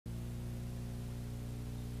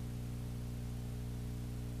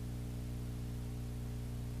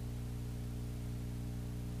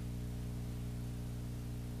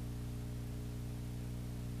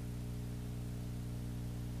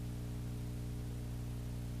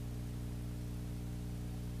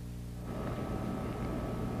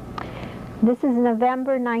This is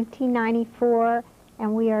November 1994,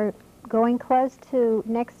 and we are going close to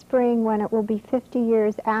next spring when it will be 50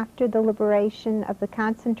 years after the liberation of the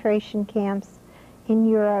concentration camps in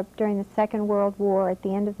Europe during the Second World War, at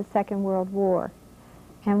the end of the Second World War.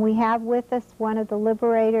 And we have with us one of the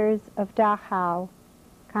liberators of Dachau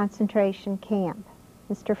concentration camp,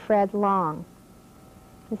 Mr. Fred Long.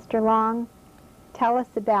 Mr. Long, tell us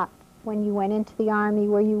about when you went into the Army,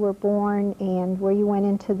 where you were born, and where you went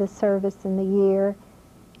into the service in the year,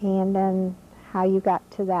 and then how you got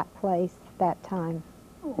to that place at that time.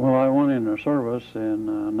 Well, I went into service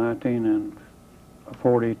in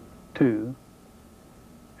 1942,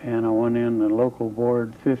 and I went in the local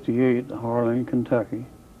board 58, Harlan, Kentucky,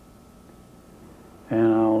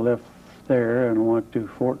 and I left there and went to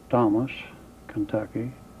Fort Thomas,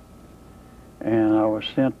 Kentucky, and I was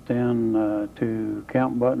sent then to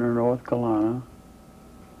Camp Butner, North Carolina,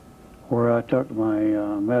 where I took my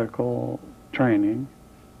medical training.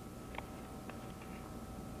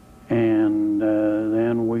 And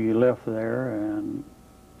then we left there and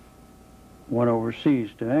went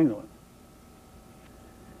overseas to England.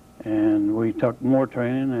 And we took more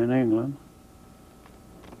training in England.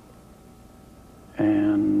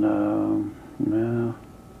 And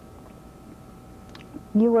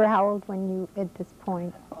You were how old when you, at this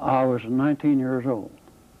point? I was 19 years old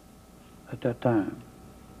at that time.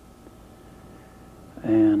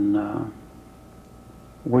 And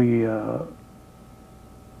we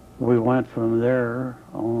went from there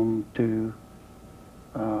on to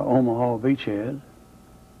Omaha Beachhead,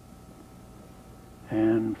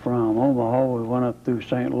 and from Omaha we went up through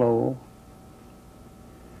St. Lo,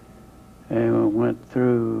 and we went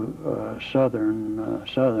through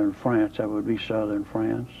southern France. That would be southern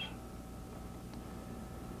France.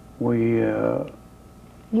 You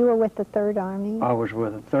were with the Third Army? I was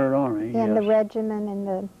with the Third Army, and yes. the regiment and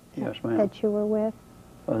the Yes, ma'am. that you were with?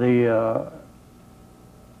 The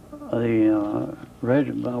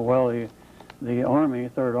regiment, well, the Army,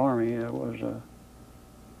 Third Army, it was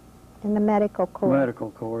In the Medical Corps?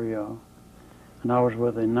 Medical Corps, yeah. And I was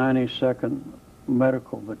with the 92nd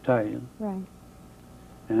Medical Battalion. Right.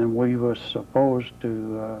 And we was supposed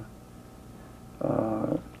to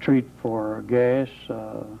treat for gas,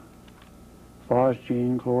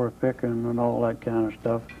 phosgene, chloropicrin, and all that kind of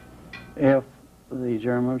stuff, if the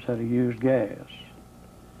Germans had used gas.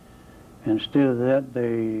 Instead of that,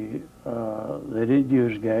 they did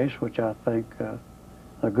use gas, which I think the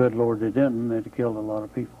good Lord they didn't. They'd killed a lot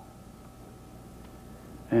of people.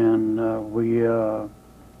 And we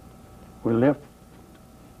left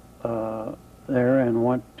there and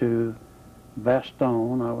went to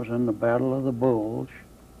Bastogne. I was in the Battle of the Bulge.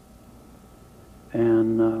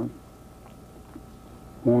 And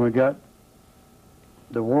when we got,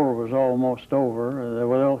 the war was almost over.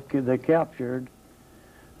 They captured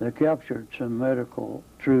some medical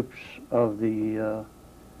troops of the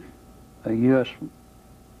U.S.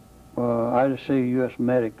 I just say U.S.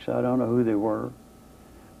 medics. I don't know who they were,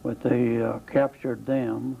 but they captured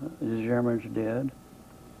them. The Germans did,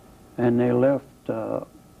 and they left. I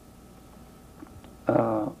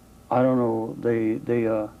don't know. They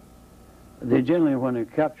generally, when they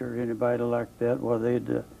captured anybody like that, well,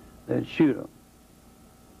 they'd shoot them,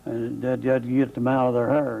 and they'd get them out of their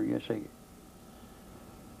hair. You see.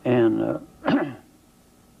 And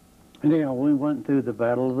anyhow, we went through the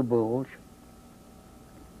Battle of the Bulge,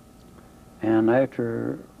 and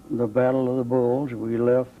after the Battle of the Bulge, we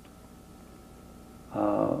left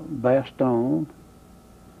Bastogne,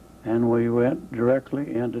 and we went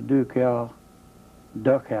directly into Dachau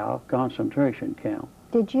concentration camp.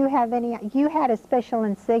 Did you have any, you had a special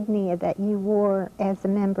insignia that you wore as a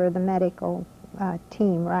member of the medical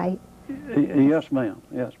team, right? Yes, ma'am.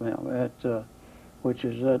 Yes, ma'am. Which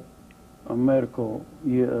is at a medical,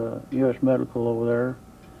 U.S. medical over there.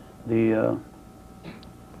 The,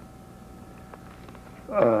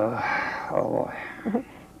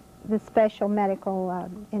 the special medical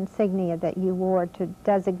insignia that you wore to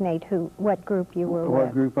designate what group you were with.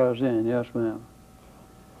 What group I was in, yes, ma'am.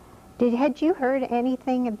 Had you heard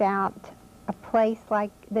anything about a place like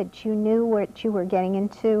that you knew what you were getting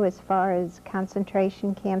into as far as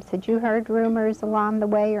concentration camps? Had you heard rumors along the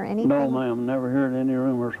way or anything? No, ma'am. Never heard any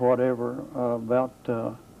rumors whatever about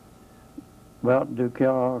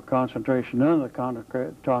Dachau concentration, none of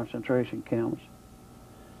the concentration camps.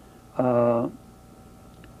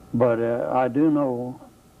 But I do know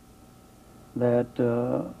that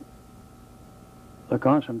the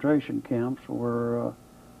concentration camps were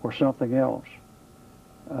something else.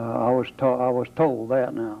 I was told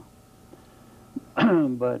that now.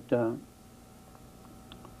 But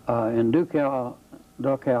in Dachau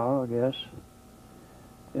Dachau, I guess.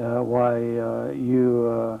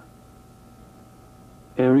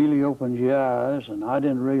 It really opens your eyes, and I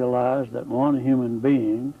didn't realize that one human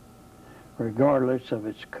being, regardless of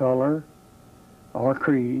its color or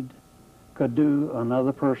creed, could do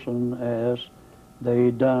another person as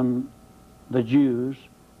they done the Jews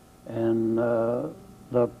and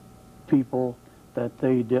the people that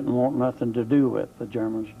they didn't want nothing to do with, the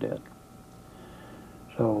Germans did.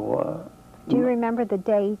 So. Do you remember the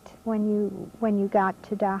date when you got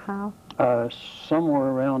to Dachau? Somewhere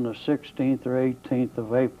around the 16th or 18th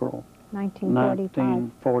of April,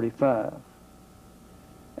 1945.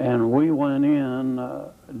 And we went in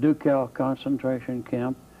Dachau concentration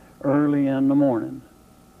camp early in the morning.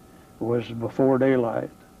 It was before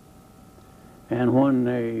daylight. And when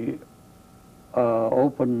they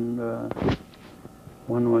opened,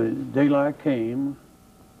 when daylight came,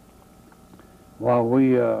 while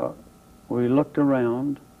we looked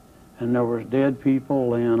around, and there was dead people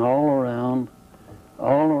laying all around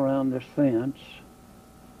this fence,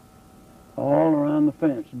 all around the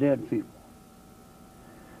fence, dead people.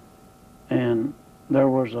 And there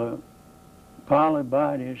was a pile of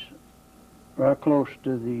bodies right close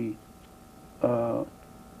to the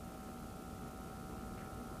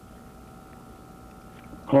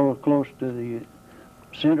close to the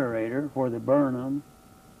incinerator where they burn them.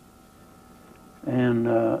 And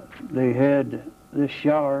they had this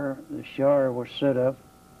shower. The shower was set up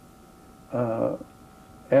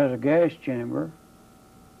as a gas chamber,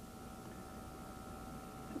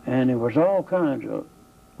 and it was all kinds of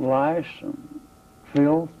lice and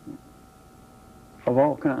filth of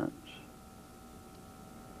all kinds.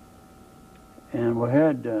 And we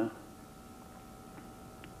had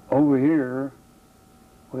over here,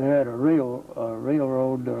 we had a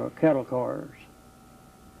railroad cattle cars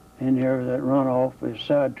in here that run off as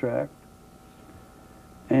sidetracked,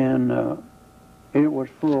 and it was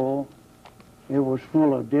full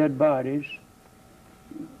of dead bodies.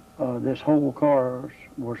 This whole car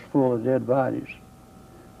was full of dead bodies,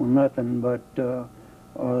 with nothing but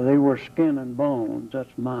they were skin and bones. That's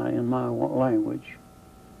in my language.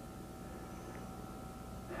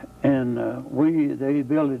 And they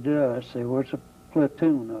billeted us. There was a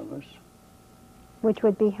platoon of us. Which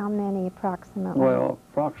would be how many approximately? Well,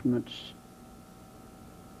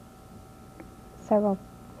 several.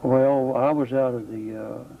 Well, I was out of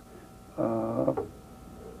the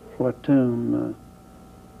platoon,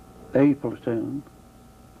 A platoon,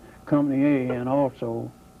 Company A, and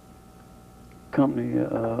also Company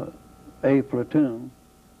A platoon.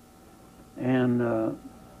 And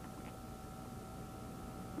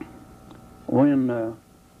when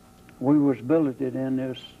we was billeted in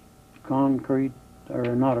this concrete,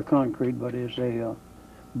 or not a concrete, but it's a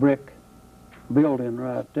brick building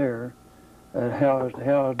right there that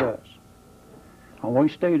housed us. And we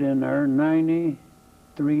stayed in there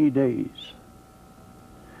 93 days.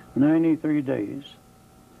 93 days.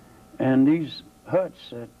 And these huts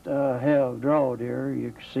that I have drawn here,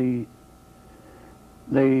 you can see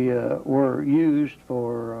they were used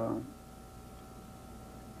for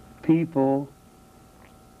people.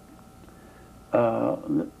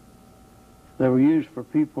 They were used for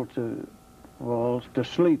people to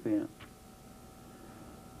sleep in.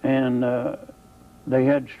 And they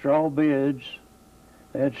had straw beds.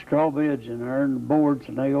 They had straw beds in there, and boards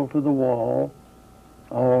nailed to the wall,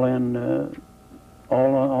 all in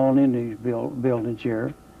these buildings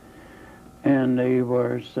here. And they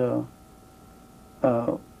was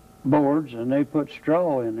boards, and they put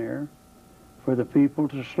straw in there for the people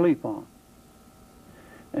to sleep on.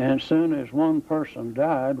 And as soon as one person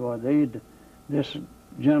died, this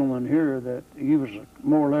gentleman here, that he was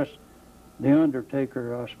more or less the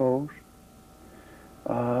undertaker, I suppose,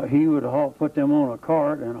 he would put them on a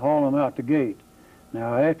cart and haul them out the gate.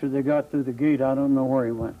 Now, after they got through the gate, I don't know where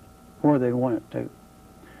they went to.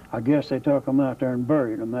 I guess they took them out there and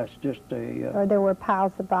buried them. That's just or there were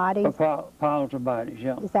piles of bodies? Piles of bodies,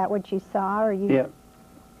 yeah. Is that what you saw, or you? Yeah.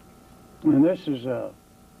 And this is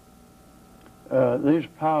this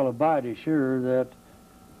pile of bodies here that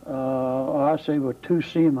I say with two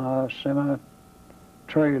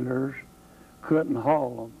semi-trailers couldn't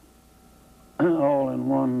haul them all in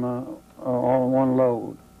one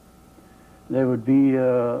load. They would be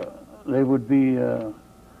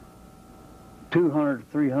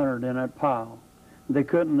 200, 300 in that pile. They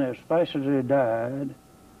couldn't, as fast as they died,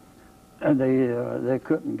 and they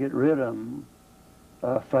couldn't get rid of them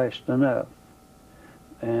fast enough.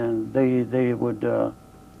 And they would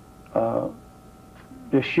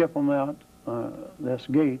just ship them out this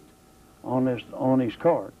gate on these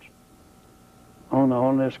carts,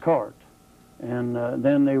 on this cart, and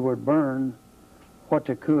then they would burn what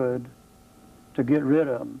they could to get rid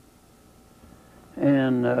of them.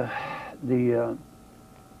 And the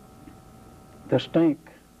stink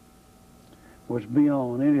was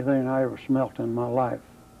beyond anything I ever smelt in my life.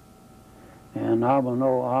 And I'm an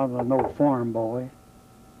old farm boy.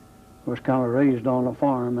 Was kind of raised on a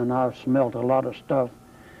farm, and I've smelt a lot of stuff.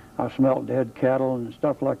 I've smelt dead cattle and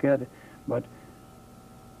stuff like that. But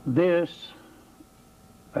this,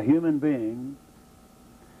 a human being,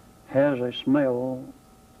 has a smell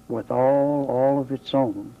with all of its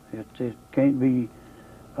own. It can't be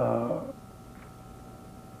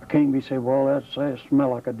said, well, that smell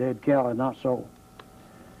like a dead cow. Not so.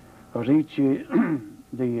 Because each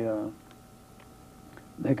they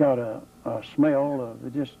got a smell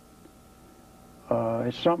of just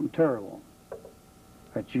it's something terrible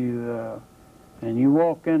that you and you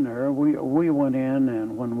walk in there. We went in,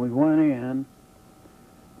 and when we went in,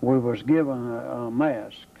 we was given a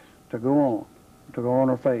mask to go on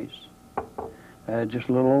our face. Just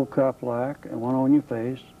a little old cup like, and went on your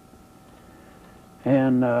face.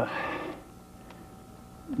 And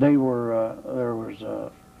there was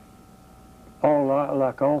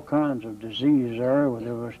all kinds of disease there.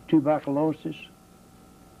 There was tuberculosis.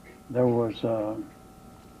 There was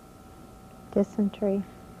dysentery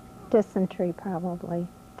probably.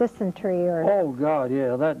 Dysentery or... Oh God,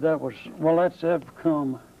 yeah, that was, well, that's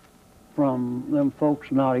come from them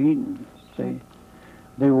folks not eating. See,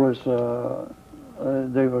 there was, you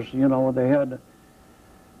know, they had.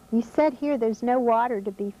 You said here there's no water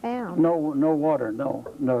to be found. No water. No,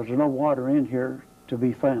 there's no water in here to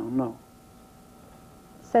be found. No.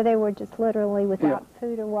 So they were just literally without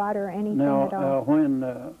food or water or anything at all.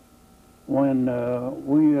 When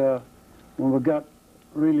we got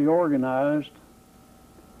really organized,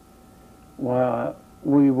 well,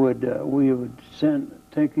 we would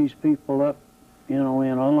take these people up, you know,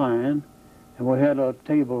 in a line, and we had a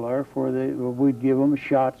table there where we'd give them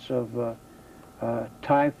shots of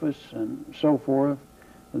typhus and so forth,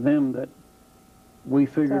 them that we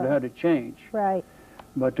figured had to change. Right.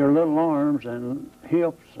 But their little arms and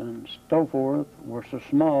hips and so forth were so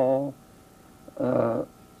small, I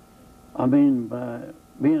mean, by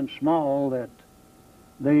being small, that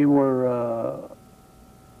they were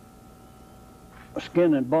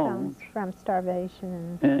skin and bones. From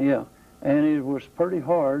starvation. And yeah, and it was pretty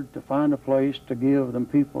hard to find a place to give them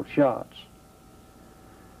people shots.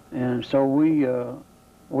 And so we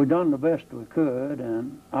done the best we could,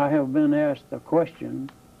 and I have been asked the question,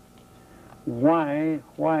 why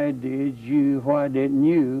didn't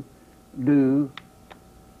you do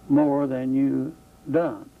more than you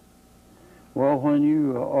done? Well, when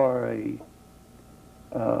you are a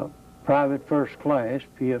private first class,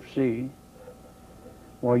 PFC,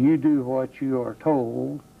 well, you do what you are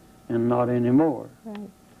told and not anymore. Right.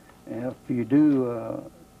 If you do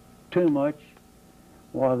too much,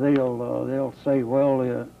 well, they'll say,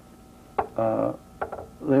 well,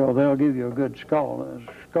 they'll give you a good scolding,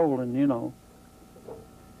 you know.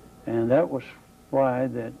 And that was why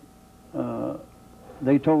that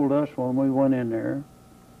they told us when we went in there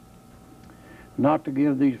not to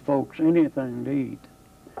give these folks anything to eat.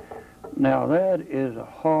 Now that is a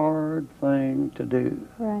hard thing to do.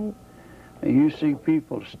 Right. You see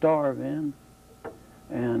people starving,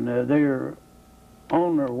 and they're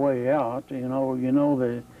on their way out. They'll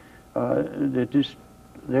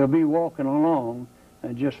be walking along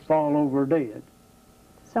and just fall over dead.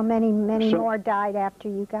 So many more died after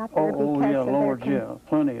you got there because yeah, of Lord, their... yeah,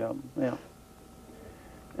 plenty of them, yeah.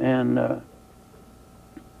 And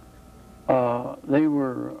they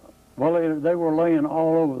were laying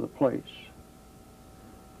all over the place.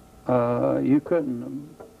 You couldn't,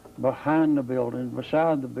 behind the building,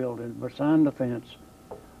 beside the building, beside the fence,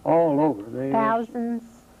 all over. Thousands?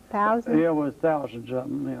 Yeah, with thousands of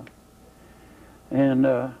them, yeah. And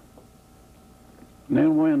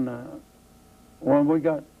then when we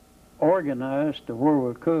got organized to where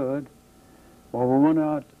we could, well, we went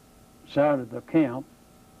outside of the camp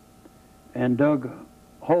and dug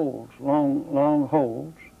holes, long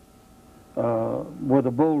holes, with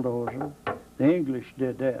a bulldozer. The English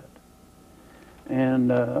did that. And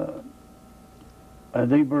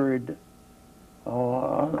they buried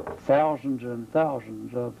thousands and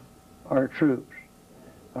thousands of our troops,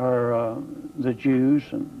 the Jews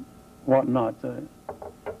and whatnot, the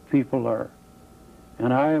people there.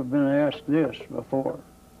 And I have been asked this before.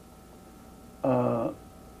 How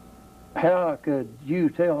could you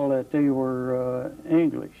tell that they were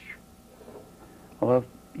English? Well, if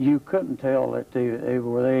you couldn't tell that they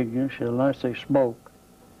were English unless they spoke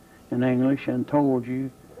in English and told you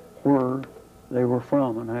where they were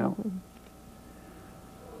from and how.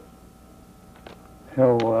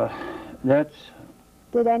 So that's,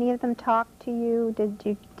 Did any of them talk to you?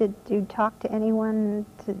 Did you talk to anyone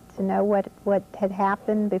to know what had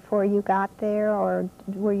happened before you got there, or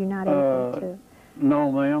were you not able to?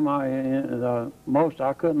 no, ma'am.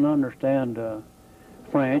 I couldn't understand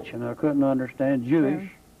French, and I couldn't understand Jewish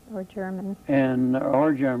Or German?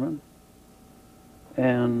 or German.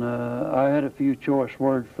 And I had a few choice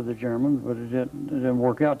words for the German, but it didn't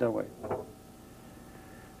work out that way.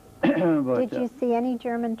 But, Did you see any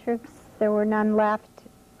German troops? There were none left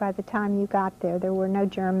by the time you got there. There were no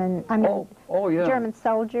German, yeah. German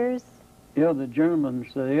soldiers? Yeah, the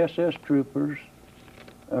Germans, the SS troopers,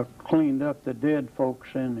 cleaned up the dead folks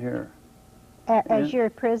in here. As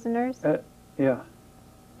your prisoners? Yeah.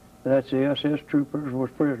 That's the SS troopers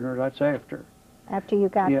was prisoners. That's after. After you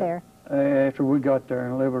got there? After we got there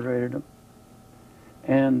and liberated them.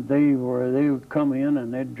 And they would come in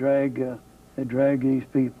and they'd drag these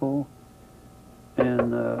people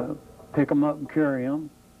and pick them up and carry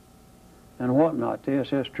them and whatnot. The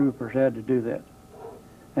SS troopers had to do that.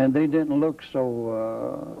 And they didn't look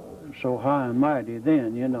so high and mighty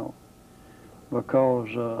then, you know, because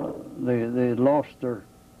they lost their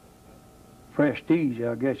prestige,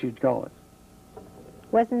 I guess you'd call it.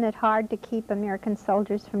 Wasn't it hard to keep American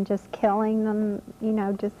soldiers from just killing them, you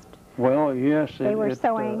know, just... Well, yes. They were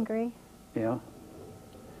so angry? Yeah.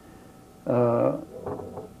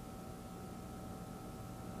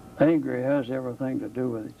 Angry has everything to do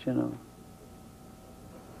with it, you know.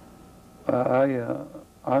 I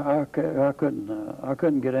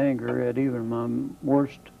couldn't get angry at even my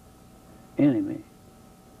worst enemy.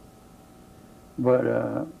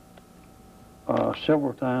 But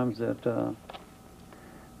several times that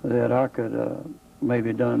I could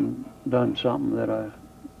maybe done something that I've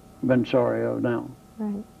been sorry of now.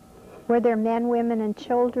 Right. Were there men, women, and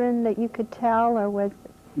children that you could tell, or was...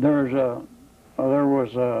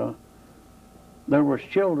 There was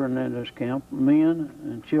children in this camp, men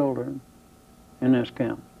and children in this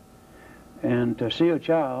camp. And to see a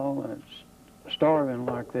child that's starving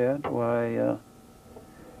like that, why,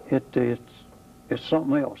 it's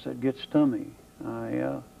something else that gets to me.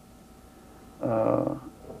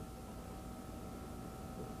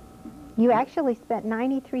 You actually spent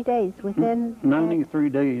 93 days within... 93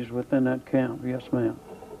 days within that camp, yes, ma'am.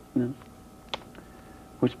 Yeah.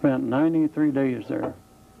 We spent 93 days there.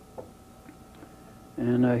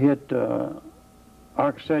 And I can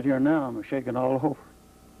sit here now, I'm shaking all over.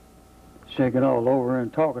 Shaking all over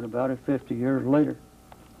and talking about it 50 years later.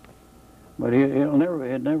 But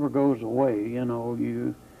it never goes away, you know.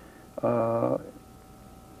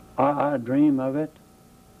 I dream of it,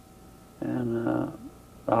 and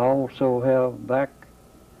I also have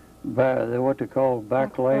what they call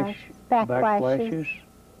backflashes.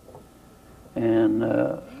 And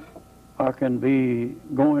I can be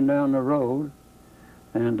going down the road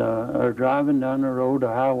and or driving down the road, a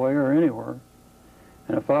highway or anywhere,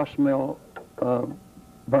 and if I smell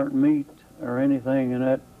burnt meat or anything in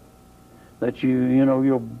that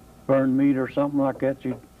you'll burn meat or something like that,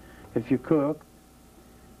 if you cook,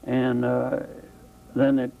 and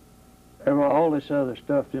then all this other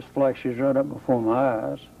stuff just flashes right up before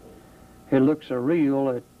my eyes. It looks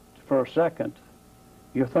surreal for a second.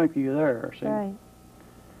 You think you're there, see? Right.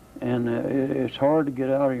 And it's hard to get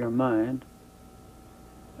out of your mind.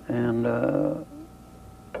 And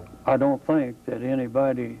I don't think that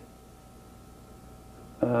anybody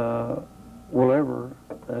will ever,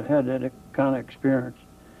 that had that kind of experience,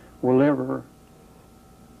 will ever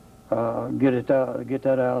get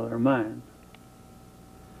that out of their mind.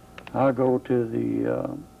 I go to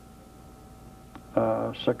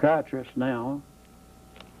the psychiatrist now,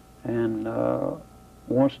 and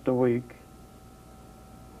once a week,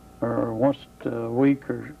 every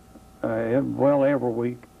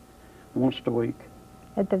week, once a week.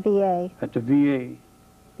 At the VA? At the VA.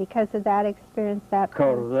 Because of that experience?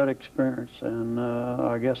 Because of that experience, and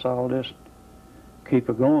I guess I'll just keep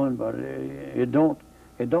it going, but it don't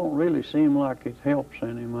really seem like it helps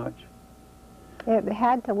any much. It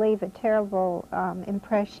had to leave a terrible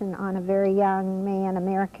impression on a very young man,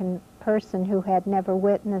 American person, who had never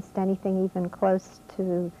witnessed anything even close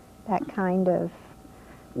to that kind of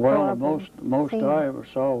Well, most I ever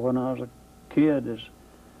saw when I was a kid is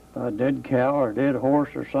a dead cow or a dead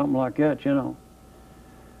horse or something like that, you know.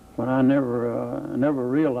 But I never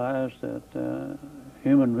realized that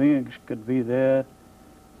human beings could be that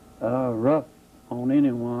rough on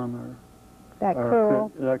anyone or that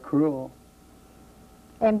cruel.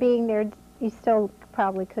 And being there, you still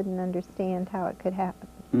probably couldn't understand how it could happen.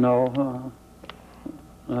 No.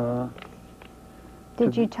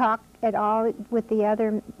 Did you talk at all with the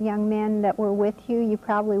other young men that were with you? You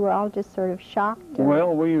probably were all just sort of shocked.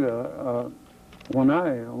 Well, we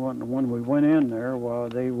when we went in there, well,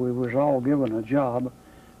 we was all given a job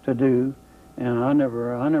to do, and I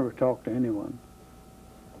never talked to anyone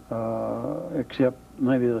except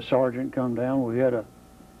maybe the sergeant come down. We had a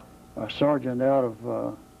sergeant out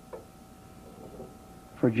of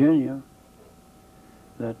Virginia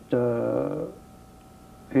that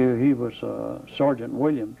he was Sergeant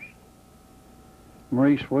Williams,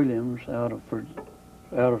 Maurice Williams, out of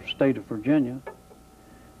state of Virginia,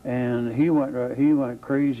 and he went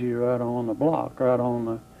crazy right on the block,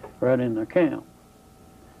 right in the camp,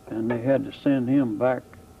 and they had to send him back.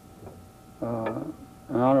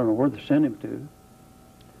 And I don't know where they sent him to.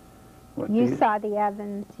 You saw the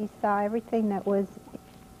Evans. You saw everything that was.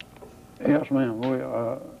 Yes, ma'am.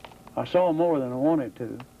 I saw more than I wanted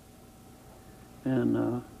to,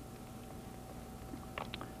 and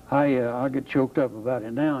I get choked up about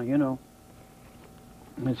it now. You know,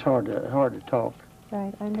 it's hard to talk.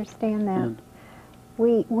 Right, I understand that. And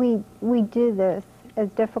we do this as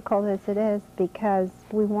difficult as it is because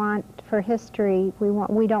we want, for history,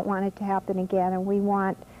 we don't want it to happen again, and we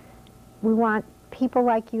want people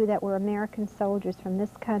like you that were American soldiers from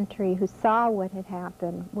this country who saw what had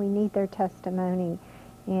happened. We need their testimony,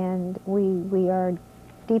 and we are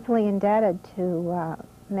deeply indebted to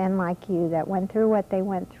men like you that went through what they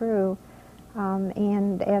went through,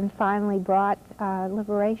 and finally brought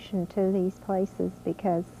liberation to these places,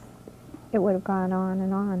 because it would have gone on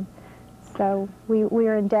and on. So we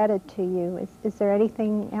are indebted to you. Is there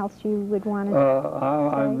anything else you would want to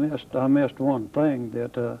say? I missed one thing,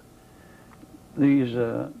 that these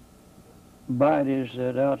bodies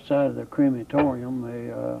that outside of the crematorium,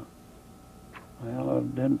 well, I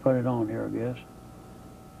didn't put it on here, I guess.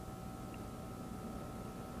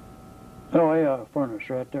 Oh yeah, a furnace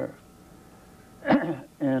right there.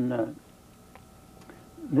 And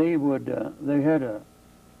they had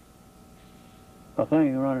a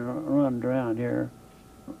thing running around here,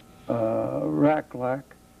 rack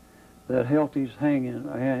like, that held these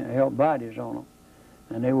held bodies on them,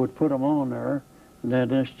 and they would put them on there, and then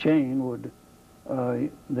this chain would,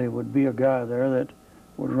 there would be a guy there that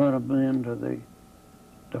would run them into the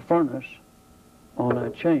furnace on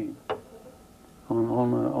that chain,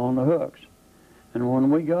 on the hooks. And when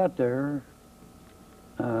we got there,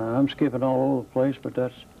 I'm skipping all over the place, but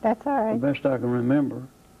that's all right. The best I can remember.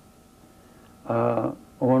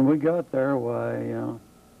 When we got there, why,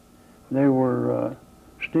 there were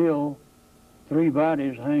still 3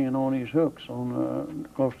 bodies hanging on these hooks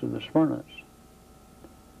close to this furnace.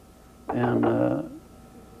 And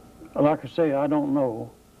like I say, I don't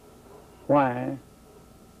know why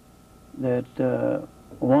that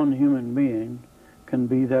one human being can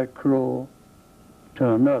be that cruel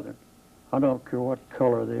to another. I don't care what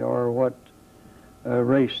color they are, or what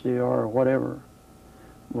race they are, or whatever.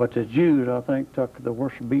 But the Jews, I think, took the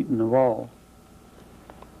worst beating of all.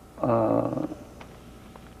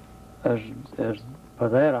 As by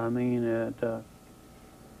that I mean that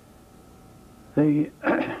there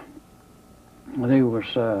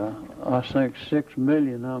was, I think, 6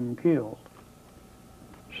 million of them killed.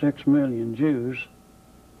 6 million Jews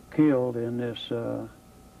killed in this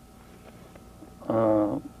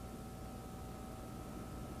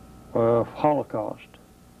Holocaust.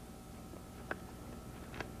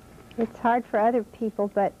 It's hard for other people,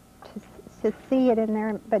 but to see it in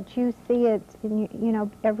there. But you see it,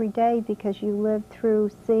 every day, because you lived through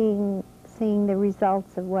seeing the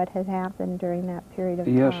results of what had happened during that period of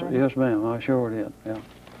time. Yes, ma'am. I sure did. Yeah,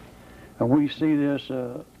 and we see this.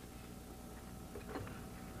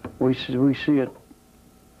 We see it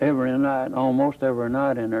every night, almost every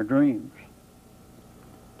night in our dreams,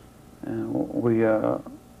 and we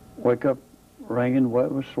wake up wringing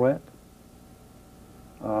wet with sweat.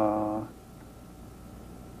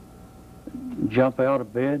 Jump out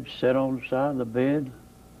of bed, sit on the side of the bed,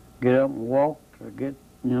 get up and walk to get,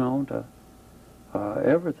 to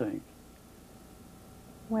everything.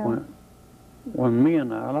 Well,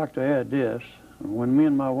 when I like to add this, when me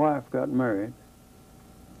and my wife got married,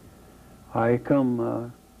 I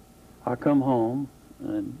come home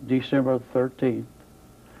December 13th,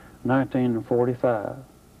 1945.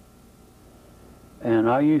 And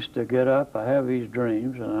I used to get up, I have these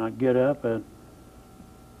dreams, and I'd get up and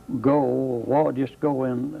just go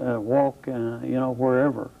and walk,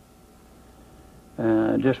 wherever,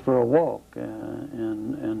 just for a walk.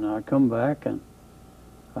 And I'd come back and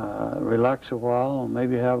relax a while, and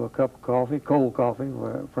maybe have a cup of coffee, cold coffee,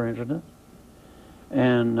 for instance.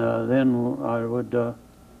 And then I would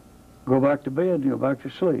go back to bed and go back to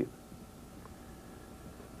sleep.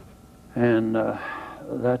 And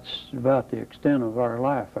that's about the extent of our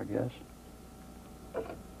life, I guess.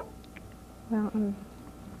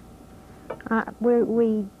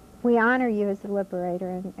 Well, we honor you as a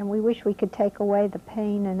liberator, and we wish we could take away the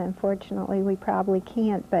pain, and unfortunately we probably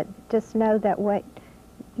can't, but just know that what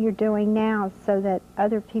you're doing now so that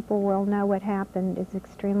other people will know what happened is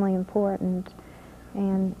extremely important.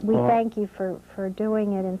 And we thank you for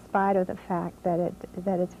doing it in spite of the fact that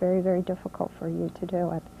it's very, very difficult for you to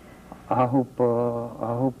do it. I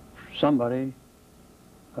hope somebody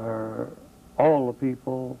or all the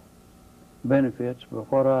people benefits by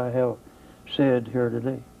what I have said here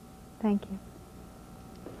today. Thank you.